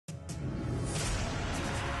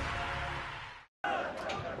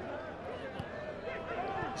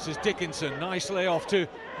This is Dickinson, nice layoff to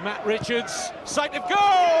Matt Richards, sight of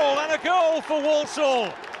goal, and a goal for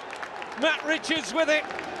Walsall. Matt Richards with it.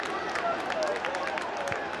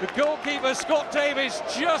 The goalkeeper, Scott Davis,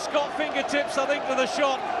 just got fingertips, I think, to the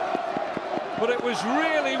shot. But it was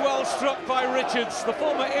really well struck by Richards. The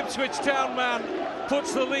former Ipswich Town man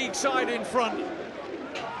puts the league side in front.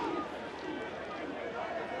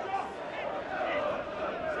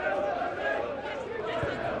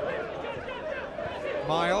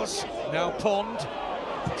 Miles, now Pond,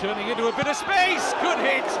 turning into a bit of space. Good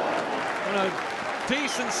hit. And a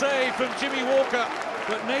decent save from Jimmy Walker.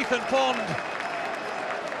 But Nathan Pond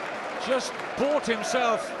just bought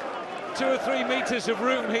himself 2 or 3 metres of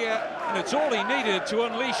room here. And it's all he needed to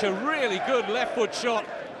unleash a really good left foot shot.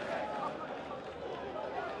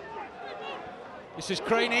 This is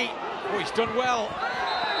Craney. Oh, he's done well.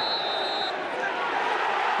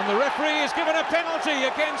 And the referee has given a penalty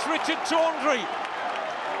against Richard Taundry.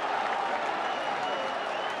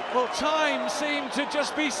 Well, time seemed to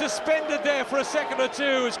just be suspended there for a second or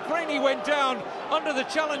two as Craney went down under the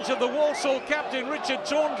challenge of the Walsall captain, Richard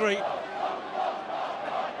Taundry.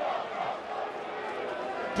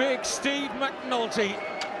 Big Steve McNulty,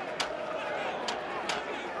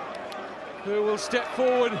 who will step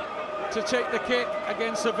forward to take the kick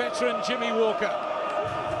against the veteran Jimmy Walker.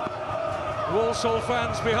 Walsall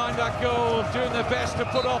fans behind that goal doing their best to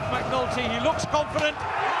put off McNulty. He looks confident,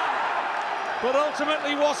 but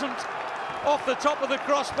ultimately wasn't, off the top of the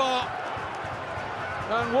crossbar.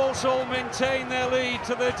 And Walsall maintain their lead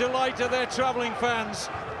to the delight of their travelling fans.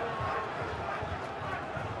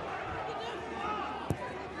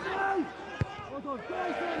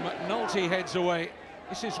 McNulty heads away.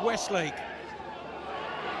 This is Westlake.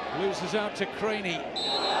 Loses out to Craney,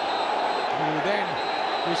 who then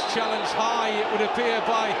was challenged high, it would appear,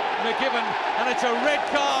 by McGivern, and it's a red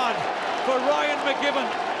card for Ryan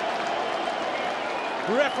McGivern.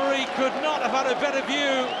 Referee could not have had a better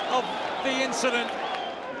view of the incident.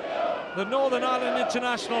 The Northern Ireland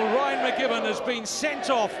international Ryan McGivern has been sent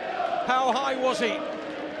off. How high was he?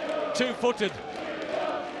 2-footed.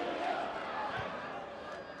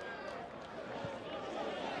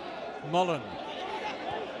 Mullan.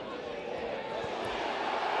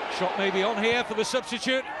 Shot maybe on here for the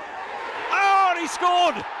substitute. Oh, and he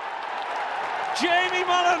scored! Jamie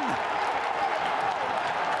Mullan!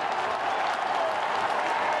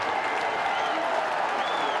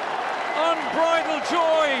 Unbridled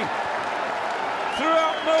joy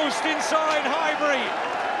throughout most inside Highbury.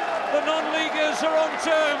 The non-leaguers are on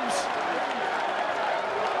terms.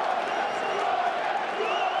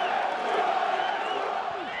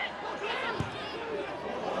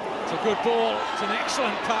 It's a good ball, it's an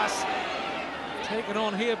excellent pass. Taken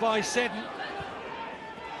on here by Seddon.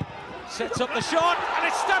 Sets up the shot, and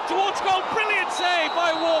it's stabbed towards goal. Brilliant save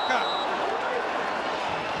by Walker.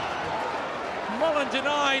 Mullan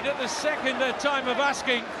denied at the second time of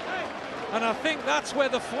asking, and I think that's where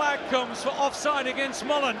the flag comes for offside against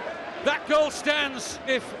Mullan. That goal stands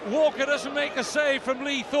if Walker doesn't make a save from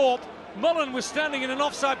Lee Thorpe. Mullan was standing in an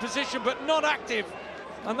offside position but not active,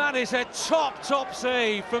 and that is a top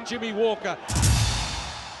save from Jimmy Walker.